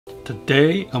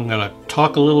Today I'm going to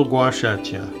talk a little gouache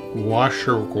at you. Gouache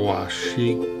or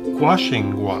gouache?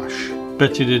 Gouaching gouache.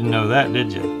 Bet you didn't know that,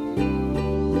 did you?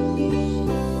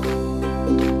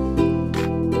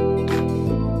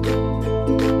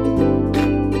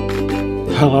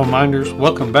 Hello minders,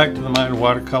 welcome back to the Mind of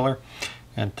Watercolor,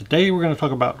 and today we're going to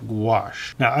talk about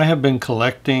gouache. Now I have been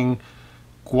collecting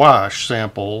gouache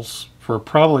samples for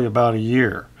probably about a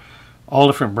year, all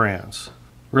different brands.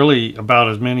 Really about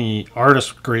as many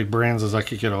artist grade brands as I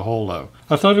could get a hold of.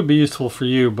 I thought it'd be useful for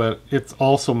you, but it's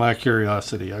also my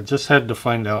curiosity. I just had to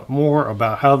find out more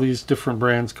about how these different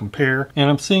brands compare, and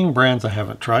I'm seeing brands I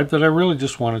haven't tried that I really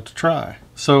just wanted to try.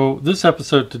 So this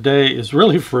episode today is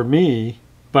really for me,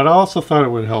 but I also thought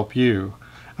it would help you.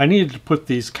 I needed to put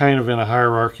these kind of in a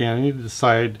hierarchy. I needed to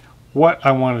decide what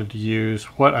I wanted to use,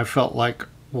 what I felt like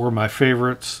were my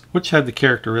favorites, which had the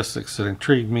characteristics that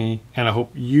intrigued me, and I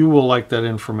hope you will like that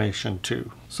information too.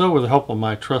 So with the help of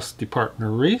my trusty partner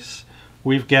Reese,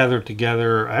 we've gathered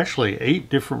together actually 8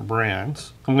 different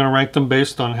brands. I'm going to rank them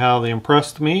based on how they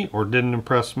impressed me or didn't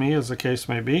impress me, as the case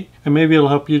may be, and maybe it'll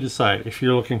help you decide if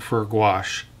you're looking for a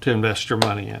gouache to invest your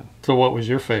money in. So what was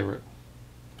your favorite?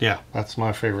 Yeah, that's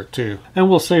my favorite too. And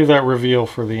we'll save that reveal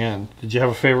for the end. Did you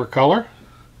have a favorite color?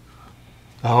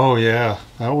 Oh yeah,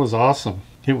 that was awesome.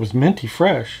 It was minty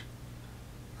fresh.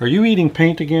 Are you eating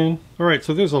paint again? Alright,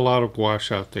 so there's a lot of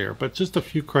gouache out there, but just a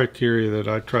few criteria that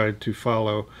I tried to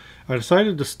follow. I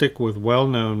decided to stick with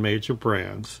well-known major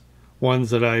brands,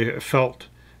 ones that I felt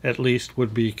at least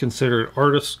would be considered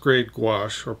artist-grade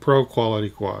gouache or pro-quality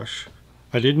gouache.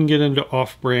 I didn't get into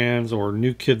off-brands or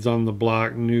new kids on the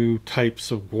block, new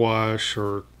types of gouache,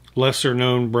 or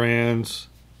lesser-known brands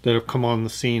that have come on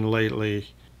the scene lately.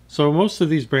 So most of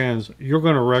these brands you're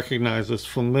going to recognize as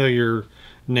familiar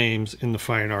names in the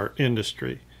fine art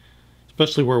industry,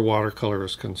 especially where watercolor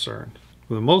is concerned.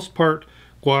 For the most part,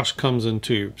 gouache comes in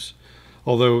tubes,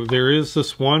 although there is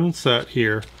this one set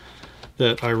here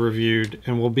that I reviewed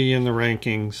and will be in the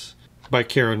rankings by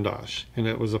Gouache, and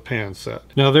it was a pan set.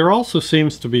 Now there also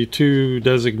seems to be 2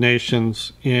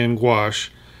 designations in gouache: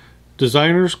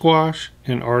 designer's gouache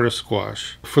and artist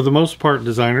gouache. For the most part,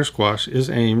 designer's gouache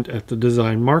is aimed at the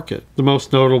design market. The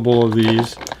most notable of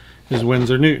these is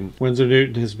Winsor Newton. Winsor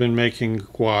Newton has been making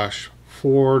gouache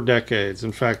for decades.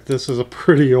 In fact, this is a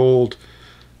pretty old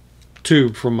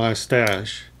tube from my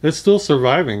stash. It's still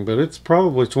surviving, but it's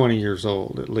probably 20 years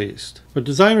old at least. But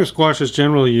designer's gouache is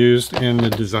generally used in the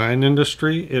design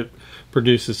industry. It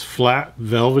produces flat,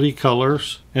 velvety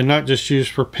colors, and not just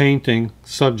used for painting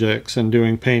subjects and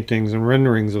doing paintings and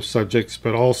renderings of subjects,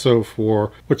 but also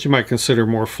for what you might consider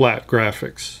more flat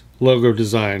graphics, logo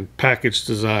design, package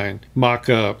design,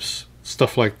 mock-ups,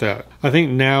 stuff like that. I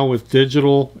think now with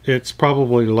digital, it's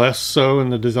probably less so in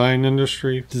the design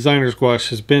industry. Designer's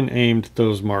gouache has been aimed at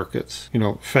those markets. You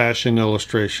know, fashion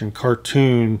illustration,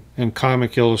 cartoon and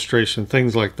comic illustration,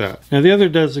 things like that. Now the other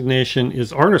designation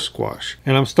is artist gouache,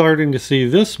 and I'm starting to see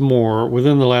this more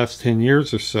within the last 10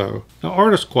 years or so. Now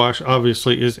artist gouache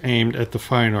obviously is aimed at the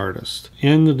fine artist.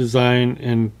 In the design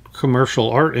and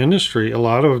commercial art industry, a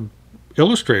lot of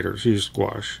illustrators use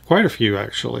gouache. Quite a few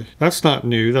actually. That's not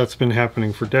new, that's been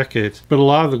happening for decades. But a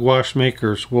lot of the gouache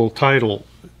makers will title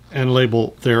and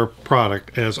label their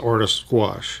product as artist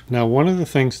gouache. Now one of the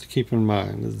things to keep in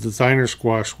mind, the designer's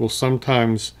gouache will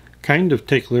sometimes kind of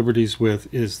take liberties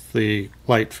with is the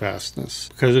light fastness,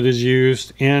 because it is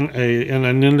used in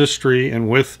an industry and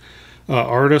with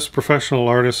artists, professional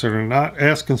artists that are not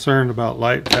as concerned about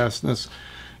light fastness.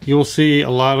 You'll see a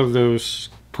lot of those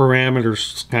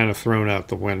parameters kind of thrown out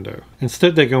the window.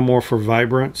 Instead they go more for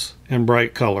vibrance and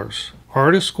bright colors.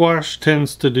 Artist gouache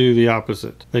tends to do the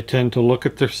opposite. They tend to look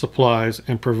at their supplies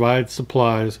and provide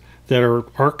supplies that are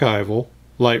archival,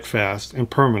 light fast, and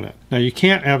permanent. Now you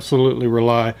can't absolutely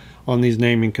rely on these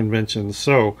naming conventions,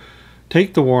 so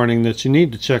take the warning that you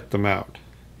need to check them out.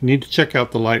 You need to check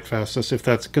out the light fastness if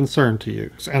that's a concern to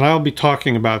you. And I'll be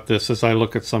talking about this as I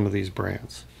look at some of these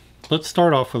brands. Let's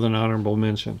start off with an honorable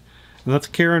mention. And that's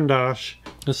Gouache.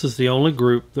 This is the only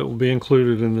group that will be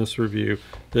included in this review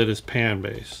that is pan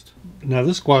based. Now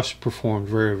this gouache performed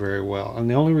very, very well, and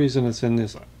the only reason it's in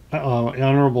this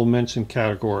honorable mention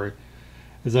category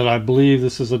is that I believe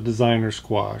this is a designer's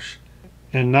gouache,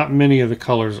 and not many of the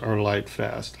colors are light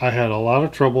fast. I had a lot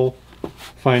of trouble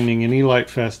finding any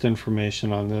light fast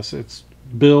information on this. It's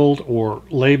billed or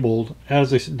labeled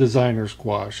as a designer's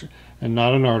gouache and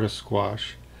not an artist's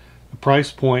gouache. The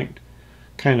price point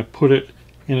kind of put it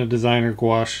in a designer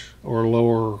gouache or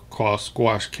lower cost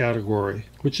gouache category,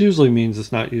 which usually means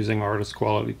it's not using artist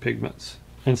quality pigments.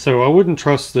 And so I wouldn't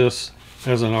trust this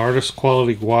as an artist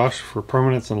quality gouache for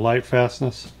permanence and light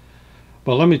fastness.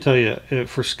 But let me tell you,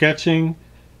 for sketching,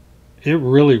 it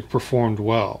really performed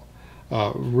well.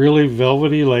 Really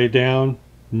velvety laydown,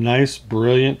 nice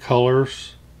brilliant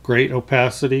colors, great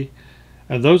opacity.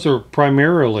 And those are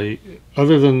primarily,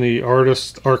 other than the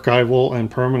artist archival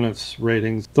and permanence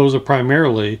ratings, those are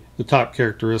primarily the top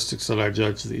characteristics that I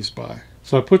judge these by.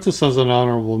 So I put this as an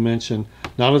honorable mention,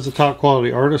 not as a top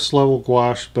quality artist level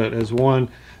gouache, but as one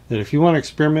that if you want to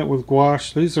experiment with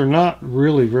gouache, these are not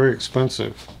really very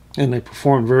expensive and they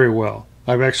perform very well.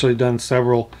 I've actually done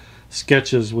several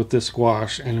sketches with this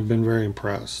gouache and have been very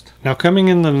impressed. Now, coming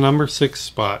in the number 6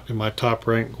 spot in my top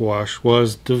ranked gouache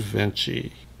was Da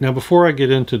Vinci. Now, before I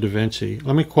get into Da Vinci,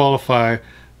 let me qualify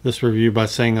this review by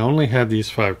saying I only had these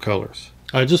 5 colors.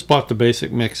 I just bought the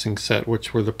basic mixing set,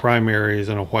 which were the primaries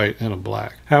and a white and a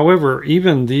black. However,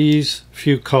 even these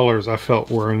few colors I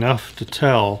felt were enough to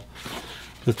tell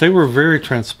that they were very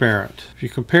transparent. If you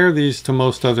compare these to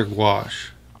most other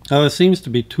gouache, now there seems to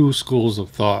be 2 schools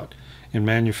of thought in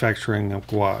manufacturing of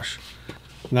gouache.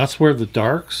 And that's where the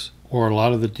darks, or a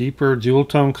lot of the deeper jewel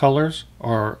tone colors,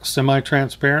 are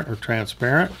semi-transparent or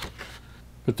transparent.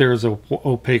 But there's an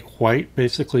opaque white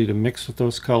basically to mix with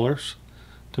those colors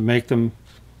to make them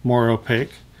more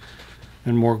opaque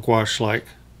and more gouache-like.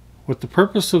 What the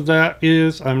purpose of that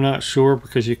is, I'm not sure,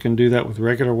 because you can do that with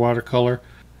regular watercolor.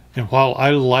 And while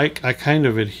I kind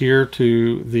of adhere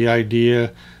to the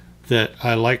idea that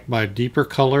I like my deeper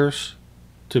colors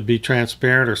to be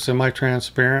transparent or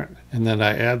semi-transparent, and then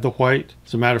I add the white.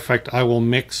 As a matter of fact, I will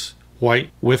mix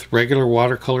white with regular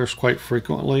watercolors quite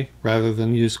frequently rather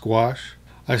than use gouache.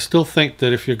 I still think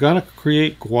that if you're going to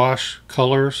create gouache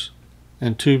colors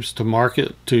and tubes to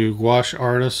market to gouache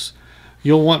artists,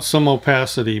 you'll want some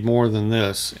opacity more than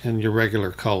this in your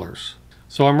regular colors.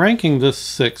 So I'm ranking this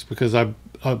 6 because I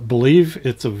believe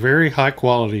it's a very high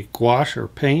quality gouache or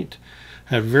paint,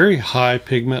 had very high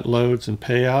pigment loads and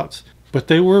payouts, but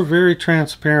they were very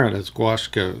transparent as gouache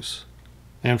goes.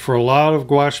 And for a lot of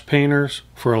gouache painters,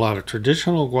 for a lot of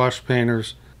traditional gouache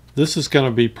painters, this is going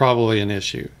to be probably an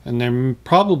issue, and they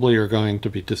probably are going to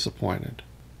be disappointed.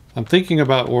 I'm thinking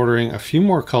about ordering a few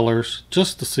more colors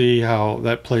just to see how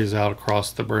that plays out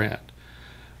across the brand.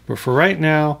 But for right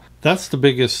now, that's the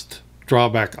biggest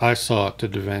drawback I saw to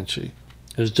Da Vinci,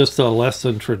 is just a less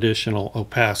than traditional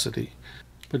opacity.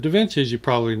 But Da Vinci, as you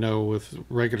probably know, with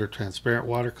regular transparent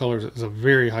watercolors, is a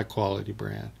very high quality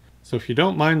brand. So if you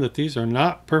don't mind that these are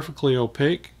not perfectly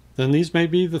opaque, then these may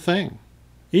be the thing.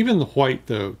 Even the white,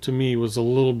 though, to me was a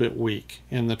little bit weak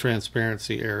in the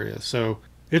transparency area. So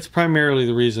it's primarily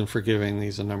the reason for giving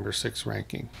these a number 6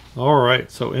 ranking. All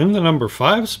right, so in the number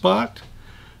 5 spot,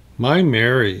 My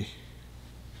Mary.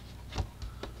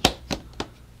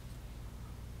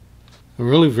 A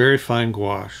really very fine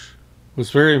gouache.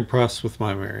 Was very impressed with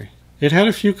My Mary. It had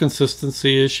a few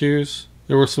consistency issues.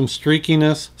 There was some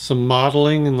streakiness, some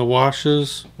modeling in the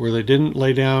washes where they didn't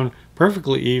lay down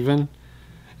perfectly even,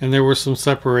 and there was some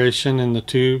separation in the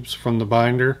tubes from the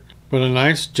binder, but a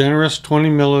nice generous 20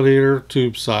 milliliter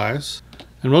tube size.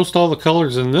 And most all the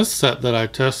colors in this set that I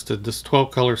tested, this 12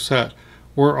 color set,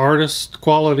 were artist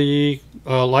quality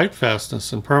light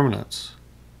fastness and permanence.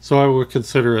 So I would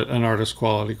consider it an artist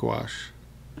quality gouache.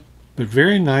 But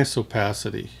very nice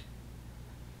opacity.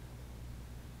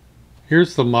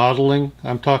 Here's the modeling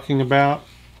I'm talking about.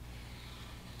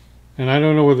 And I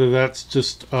don't know whether that's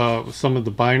just some of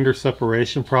the binder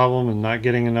separation problem and not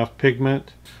getting enough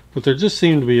pigment, but there just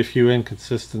seem to be a few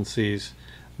inconsistencies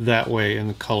that way in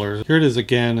the colors. Here it is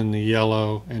again in the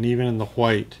yellow, and even in the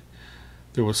white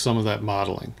there was some of that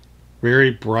modeling. Very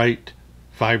bright,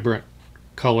 vibrant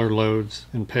color loads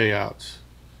and payouts.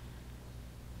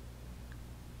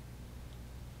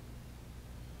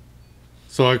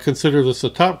 So I consider this a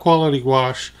top quality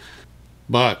gouache,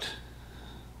 but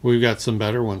we've got some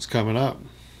better ones coming up.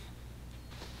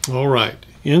 All right,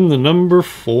 in the number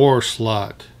 4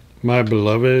 slot, my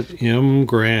beloved M.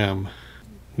 Graham.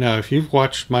 Now, if you've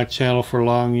watched my channel for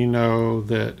long, you know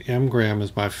that M. Graham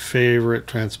is my favorite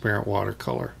transparent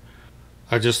watercolor.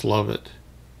 I just love it.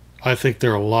 I think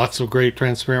there are lots of great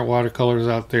transparent watercolors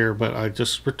out there, but I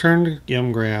just return to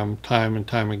M. Graham time and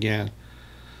time again.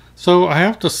 So I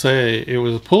have to say, it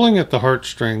was pulling at the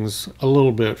heartstrings a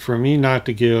little bit for me not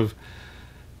to give,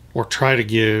 or try to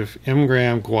give, M.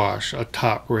 Graham gouache a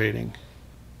top rating.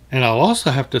 And I'll also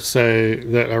have to say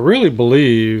that I really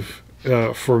believe,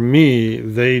 for me,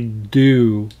 they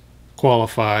do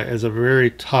qualify as a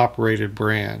very top rated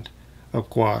brand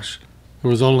of gouache. There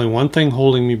was only one thing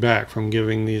holding me back from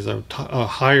giving these a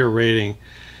higher rating,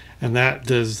 and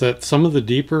that is that some of the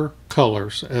deeper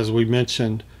colors, as we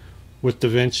mentioned with Da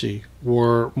Vinci,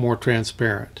 were more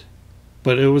transparent.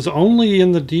 but it was only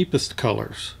in the deepest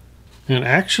colors. And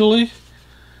actually,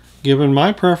 given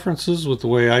my preferences with the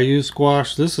way I use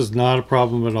gouache, this is not a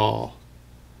problem at all.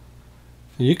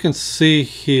 And you can see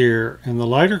here in the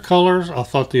lighter colors, I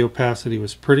thought the opacity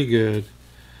was pretty good.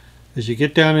 As you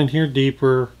get down in here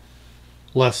deeper,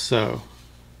 less so.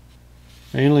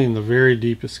 Mainly in the very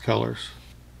deepest colors.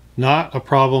 Not a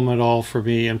problem at all for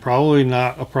me, and probably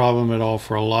not a problem at all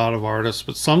for a lot of artists,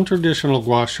 but some traditional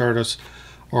gouache artists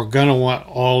are going to want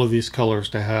all of these colors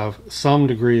to have some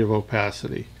degree of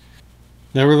opacity.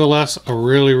 Nevertheless, a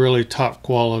really top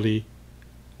quality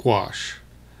gouache.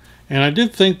 And I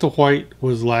did think the white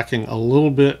was lacking a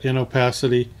little bit in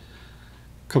opacity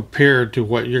compared to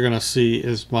what you're going to see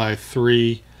is my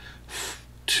 3,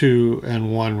 2,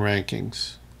 and 1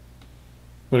 rankings.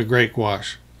 But a great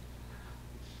gouache.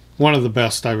 One of the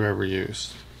best I've ever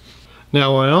used.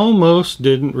 Now, I almost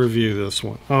didn't review this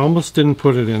one. I almost didn't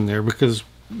put it in there because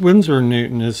Winsor &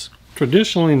 Newton is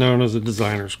traditionally known as a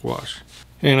designer's gouache.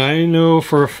 And I know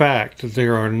for a fact that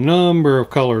there are a number of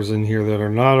colors in here that are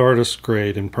not artist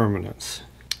grade in permanence.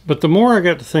 But the more I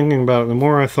got to thinking about it, the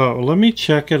more I thought, well, let me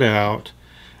check it out.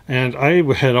 And I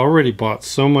had already bought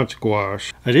so much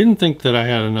gouache. I didn't think that I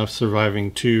had enough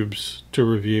surviving tubes to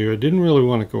review. I didn't really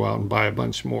want to go out and buy a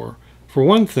bunch more. For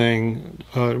one thing,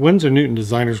 Winsor & Newton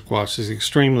Designer's Gouache is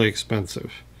extremely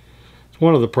expensive. It's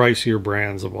one of the pricier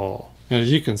brands of all. And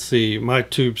as you can see, my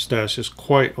tube stash is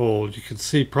quite old. You can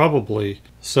see probably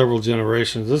several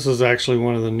generations. This is actually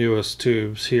one of the newest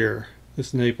tubes here,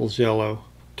 this Naples yellow.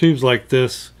 Tubes like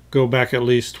this go back at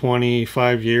least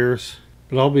 25 years.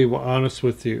 But I'll be honest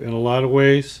with you, in a lot of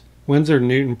ways, Winsor &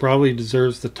 Newton probably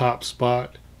deserves the top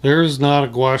spot. There is not a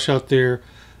gouache out there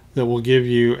that will give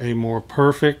you a more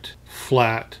perfect,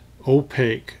 flat,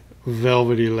 opaque,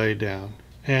 velvety laydown.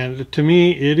 And to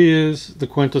me, it is the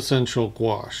quintessential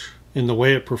gouache in the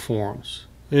way it performs.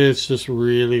 It's just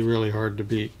really hard to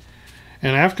beat.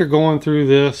 And after going through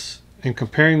this and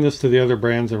comparing this to the other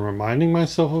brands and reminding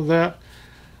myself of that,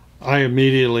 I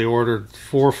immediately ordered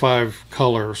 4 or 5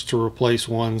 colors to replace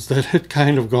ones that had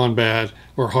kind of gone bad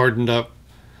or hardened up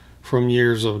from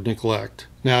years of neglect.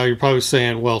 Now you're probably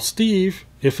saying, well, Steve,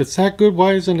 if it's that good,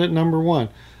 why isn't it #1?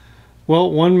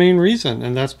 Well, one main reason,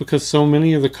 and that's because so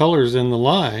many of the colors in the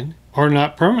line are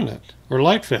not permanent or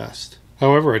light fast.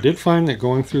 However, I did find that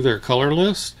going through their color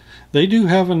list, they do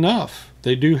have enough.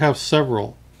 They do have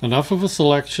several. Enough of a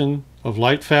selection of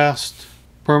light fast,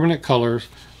 permanent colors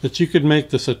that you could make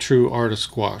this a true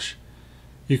artist gouache.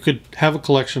 You could have a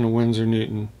collection of Winsor &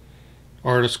 Newton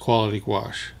artist quality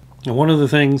gouache. And one of the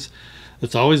things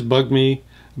that's always bugged me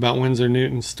about Winsor &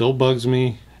 Newton, still bugs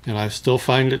me, and I still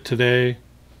find it today,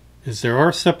 is there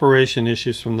are separation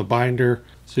issues from the binder.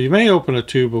 So you may open a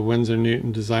tube of Winsor &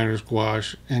 Newton Designer's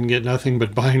Gouache and get nothing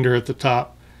but binder at the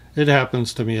top. It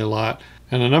happens to me a lot.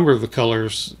 And a number of the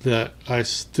colors that I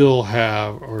still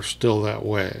have are still that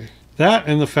way. That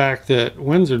and the fact that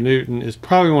Winsor & Newton is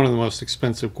probably one of the most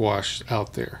expensive gouaches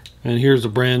out there. And here's a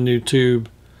brand new tube.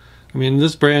 I mean,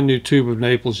 this brand new tube of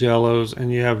Naples yellows,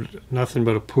 and you have nothing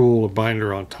but a pool of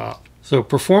binder on top. So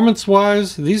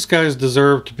performance-wise, these guys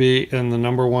deserve to be in the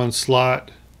 #1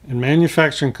 slot in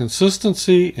manufacturing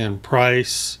consistency, in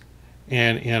price,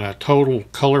 and in a total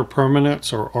color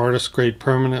permanence or artist grade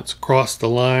permanence across the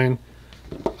line.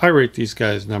 I rate these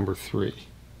guys #3.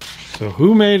 So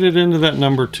who made it into that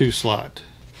 #2 slot?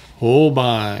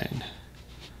 Holbein.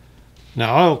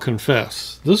 Now I'll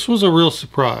confess, this was a real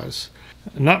surprise.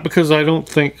 Not because I don't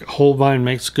think Holbein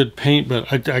makes good paint,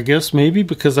 but I guess maybe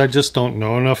because I just don't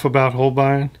know enough about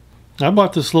Holbein. I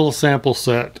bought this little sample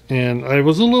set, and I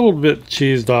was a little bit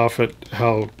cheesed off at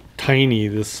how tiny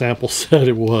this sample set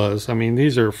it was. I mean,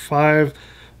 these are 5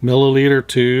 milliliter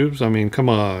tubes. I mean, come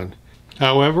on.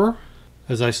 However,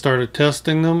 as I started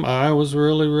testing them, I was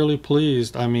really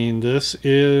pleased. I mean, this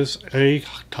is a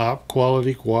top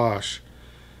quality gouache.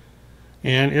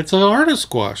 And it's an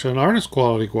artist gouache, an artist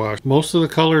quality gouache. Most of the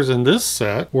colors in this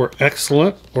set were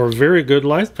excellent or very good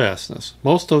light fastness,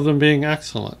 most of them being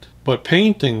excellent. But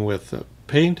painting with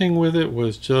it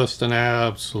was just an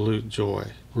absolute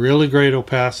joy. Really great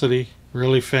opacity,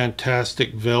 really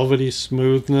fantastic velvety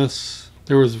smoothness.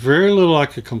 There was very little I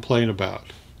could complain about.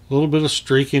 A little bit of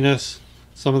streakiness,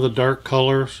 some of the dark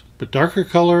colors, but darker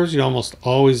colors you almost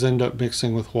always end up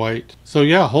mixing with white. So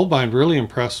yeah, Holbein really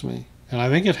impressed me. And I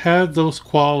think it had those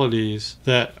qualities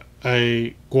that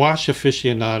a gouache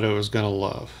aficionado is going to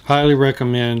love. Highly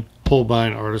recommend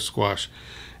Holbein Artist Gouache.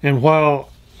 And while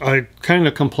I kind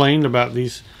of complained about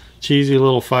these cheesy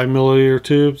little 5 milliliter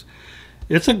tubes,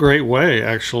 It's a great way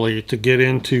actually to get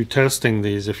into testing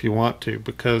these if you want to,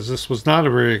 because this was not a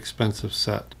very expensive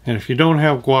set. And if you don't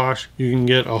have gouache, you can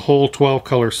get a whole 12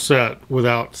 color set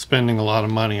without spending a lot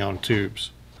of money on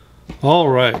tubes. All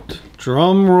right,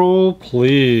 drum roll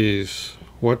please.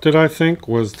 What did I think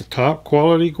was the top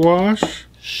quality gouache?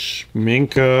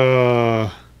 Schmincke,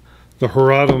 the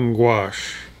Horadam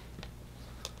gouache.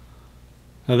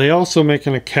 Now they also make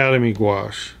an Academy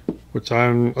gouache, which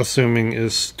I'm assuming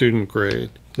is student grade.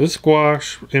 This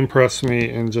gouache impressed me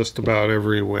in just about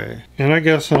every way. And I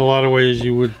guess in a lot of ways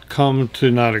you would come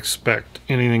to not expect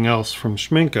anything else from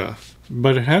Schmincke.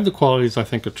 But it had the qualities I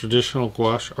think a traditional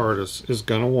gouache artist is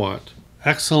going to want.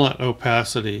 Excellent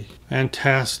opacity,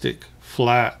 fantastic,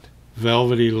 flat,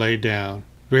 velvety laydown.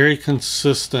 Very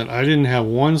consistent. I didn't have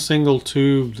one single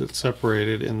tube that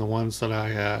separated in the ones that I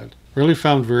had. Really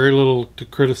found very little to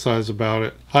criticize about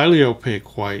it. Highly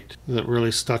opaque white that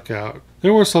really stuck out.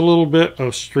 There was a little bit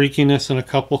of streakiness in a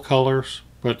couple colors,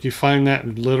 but you find that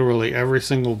in literally every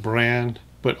single brand.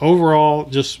 But overall,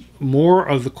 just more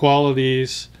of the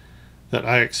qualities that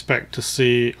I expect to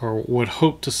see or would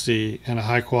hope to see in a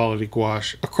high quality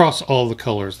gouache across all the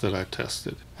colors that I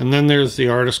tested. And then there's the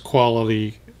artist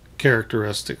quality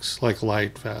characteristics like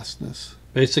light fastness.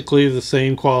 Basically the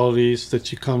same qualities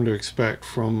that you come to expect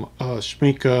from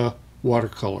Schmincke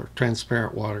watercolor,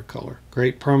 transparent watercolor.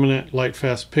 Great permanent light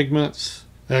fast pigments,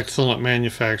 excellent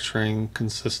manufacturing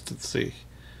consistency,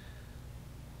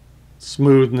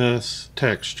 smoothness,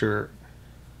 texture,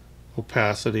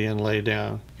 opacity, and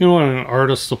laydown. You know, when an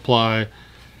artist supply,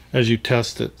 as you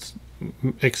test it,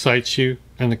 excites you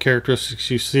and the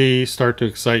characteristics you see start to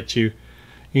excite you,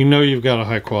 you know you've got a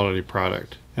high quality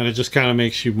product. And it just kind of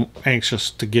makes you anxious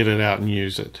to get it out and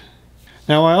use it.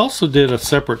 Now I also did a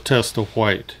separate test of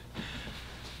white.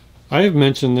 I have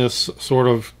mentioned this sort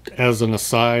of as an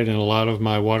aside in a lot of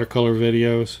my watercolor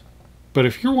videos, but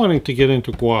if you're wanting to get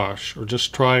into gouache or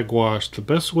just try gouache, the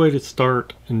best way to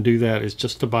start and do that is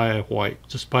just to buy a white.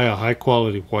 Just buy a high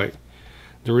quality white.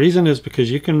 The reason is because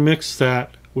you can mix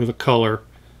that with a color,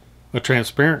 a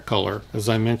transparent color, as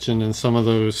I mentioned in some of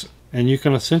those, and you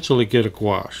can essentially get a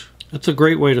gouache. It's a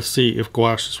great way to see if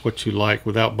gouache is what you like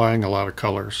without buying a lot of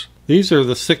colors. These are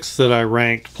the 6 that I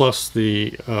ranked, plus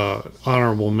the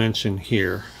honorable mention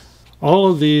here. All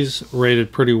of these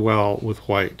rated pretty well with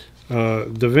white. Da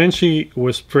Vinci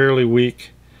was fairly weak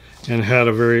and had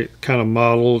a very kind of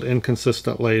mottled,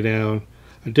 inconsistent laydown.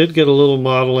 I did get a little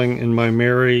modeling in my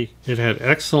Mary. It had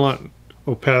excellent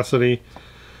opacity.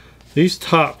 These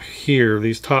top here,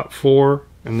 these top 4,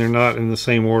 and they're not in the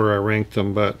same order I ranked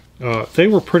them, but they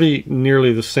were pretty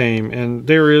nearly the same, and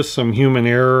there is some human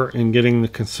error in getting the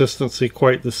consistency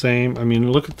quite the same. I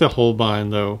mean, look at the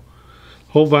Holbein though.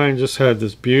 Holbein just had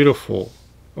this beautiful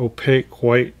opaque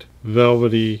white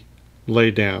velvety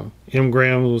laydown.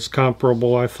 Ingram was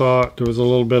comparable, I thought. There was a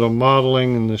little bit of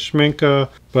modeling in the Schmincke,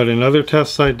 but in other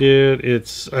tests I did,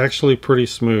 it's actually pretty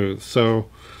smooth. So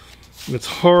it's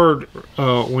hard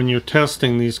when you're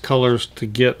testing these colors to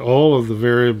get all of the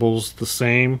variables the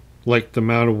same, like the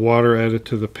amount of water added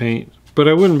to the paint. But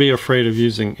I wouldn't be afraid of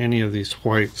using any of these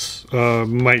whites.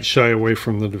 Might shy away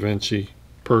from the Da Vinci,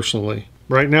 personally.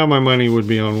 Right now my money would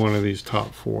be on one of these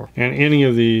top 4. And any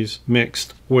of these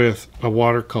mixed with a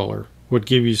watercolor would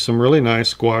give you some really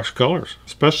nice gouache colors,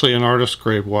 especially an artist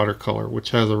grade watercolor,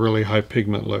 which has a really high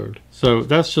pigment load. So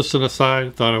that's just an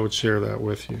aside. Thought I would share that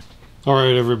with you. All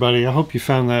right, everybody, I hope you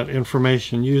found that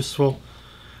information useful.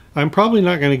 I'm probably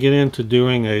not going to get into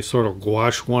doing a sort of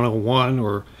gouache 101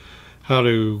 or how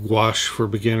to gouache for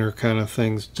beginner kind of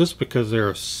things, just because there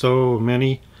are so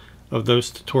many of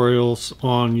those tutorials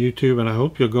on YouTube, and I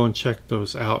hope you'll go and check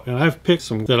those out. And I've picked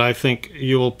some that I think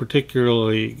you'll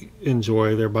particularly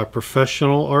enjoy. They're by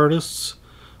professional artists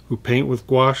who paint with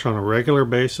gouache on a regular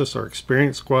basis, or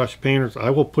experienced gouache painters.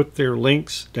 I will put their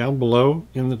links down below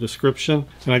in the description.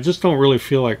 And I just don't really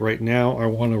feel like right now I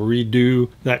want to redo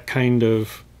that kind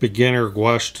of beginner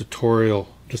gouache tutorial.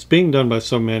 It's being done by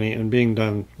so many and being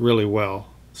done really well.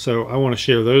 So I want to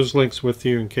share those links with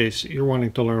you in case you're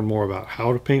wanting to learn more about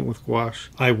how to paint with gouache.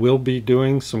 I will be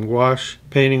doing some gouache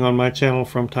painting on my channel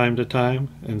from time to time,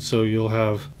 and so you'll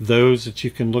have those that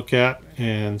you can look at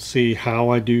and see how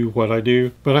I do what I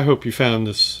do. But I hope you found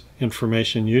this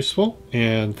information useful,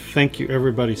 and thank you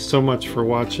everybody so much for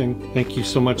watching. Thank you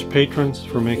so much patrons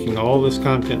for making all this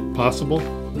content possible.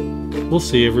 We'll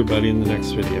see everybody in the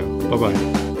next video.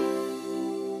 Bye-bye.